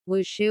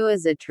Wushu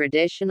is a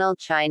traditional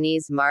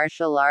Chinese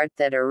martial art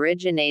that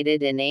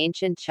originated in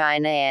ancient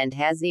China and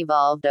has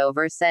evolved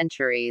over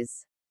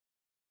centuries.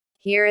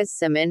 Here is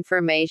some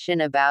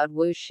information about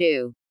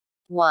Wushu.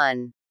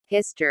 1.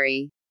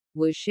 History.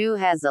 Wushu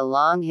has a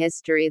long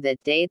history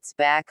that dates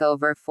back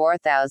over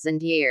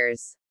 4,000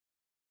 years.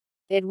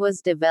 It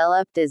was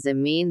developed as a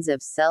means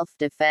of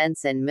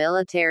self-defense and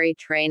military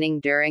training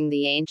during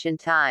the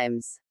ancient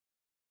times.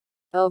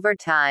 Over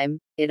time,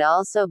 it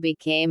also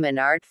became an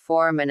art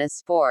form and a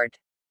sport.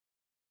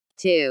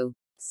 2.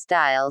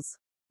 Styles.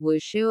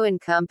 Wushu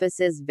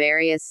encompasses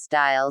various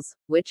styles,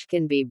 which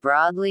can be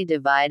broadly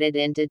divided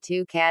into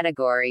two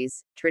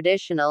categories,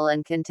 traditional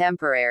and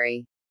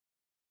contemporary.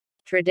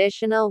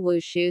 Traditional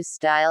Wushu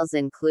styles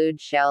include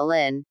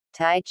Shaolin,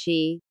 Tai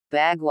Chi,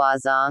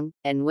 Baguazhong,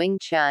 and Wing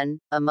Chun,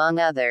 among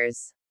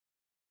others.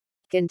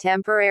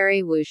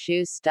 Contemporary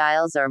Wushu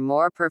styles are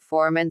more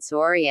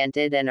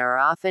performance-oriented and are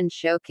often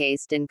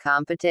showcased in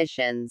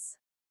competitions.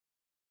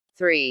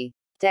 3.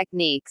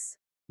 Techniques.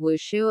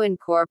 Wushu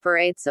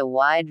incorporates a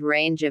wide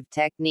range of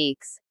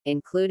techniques,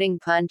 including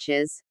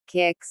punches,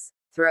 kicks,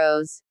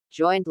 throws,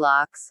 joint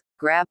locks,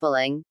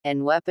 grappling,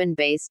 and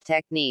weapon-based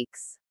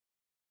techniques.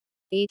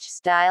 Each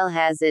style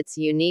has its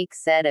unique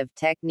set of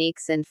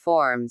techniques and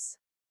forms.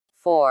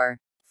 4.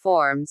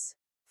 Forms.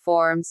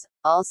 Forms,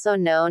 also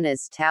known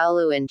as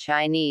Taolu in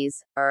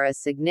Chinese, are a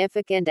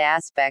significant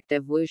aspect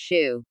of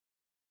Wushu.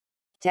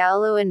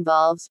 Taolu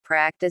involves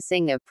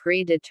practicing a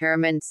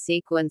predetermined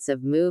sequence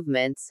of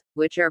movements,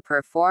 which are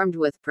performed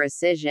with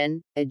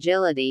precision,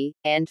 agility,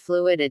 and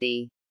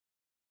fluidity.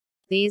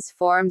 These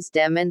forms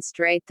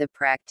demonstrate the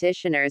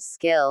practitioner's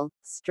skill,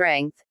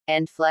 strength,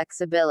 and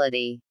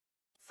flexibility.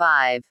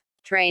 5.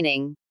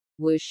 Training.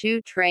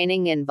 Wushu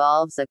training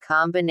involves a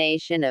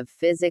combination of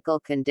physical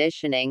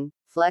conditioning,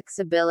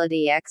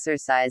 flexibility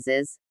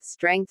exercises,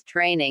 strength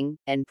training,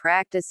 and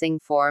practicing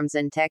forms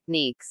and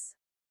techniques.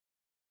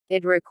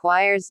 It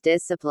requires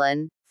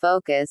discipline,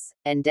 focus,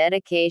 and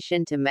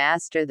dedication to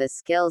master the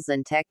skills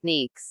and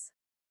techniques.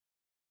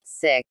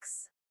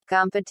 6.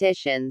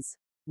 Competitions.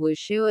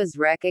 Wushu is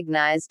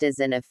recognized as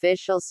an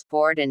official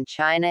sport in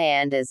China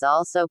and is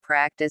also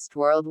practiced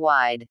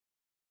worldwide.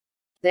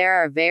 There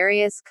are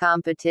various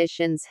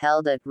competitions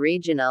held at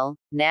regional,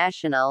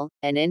 national,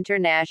 and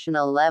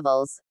international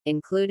levels,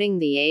 including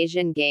the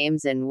Asian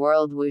Games and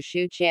World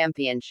Wushu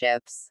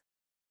Championships.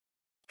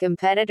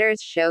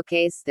 Competitors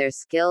showcase their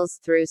skills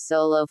through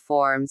solo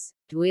forms,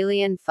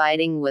 duelian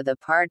fighting with a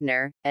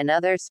partner, and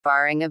other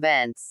sparring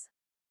events.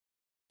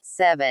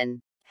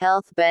 7.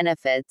 Health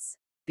benefits.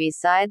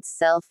 Besides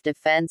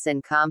self-defense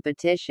and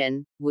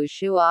competition,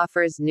 Wushu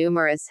offers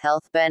numerous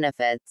health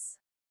benefits.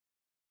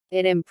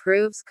 It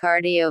improves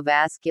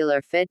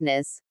cardiovascular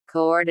fitness,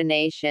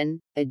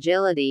 coordination,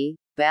 agility,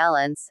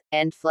 balance,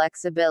 and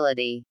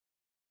flexibility.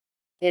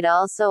 It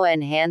also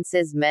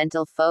enhances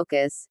mental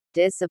focus,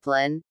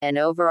 discipline, and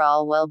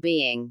overall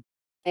well-being.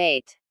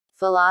 8.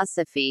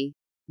 Philosophy.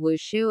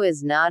 Wushu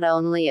is not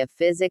only a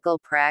physical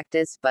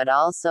practice but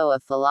also a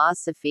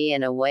philosophy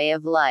and a way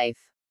of life.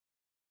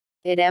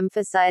 It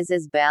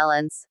emphasizes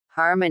balance,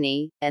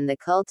 harmony, and the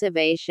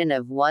cultivation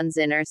of one's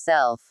inner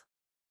self.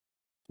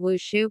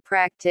 Wushu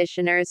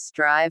practitioners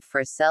strive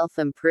for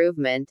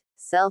self-improvement,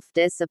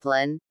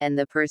 self-discipline, and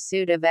the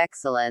pursuit of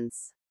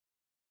excellence.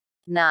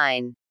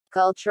 9.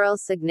 Cultural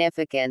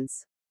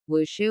significance.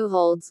 Wushu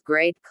holds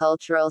great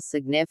cultural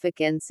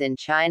significance in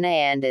China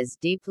and is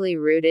deeply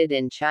rooted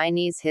in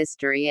Chinese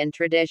history and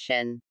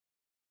tradition.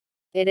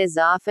 It is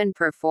often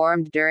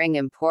performed during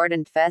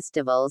important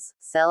festivals,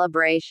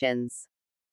 celebrations,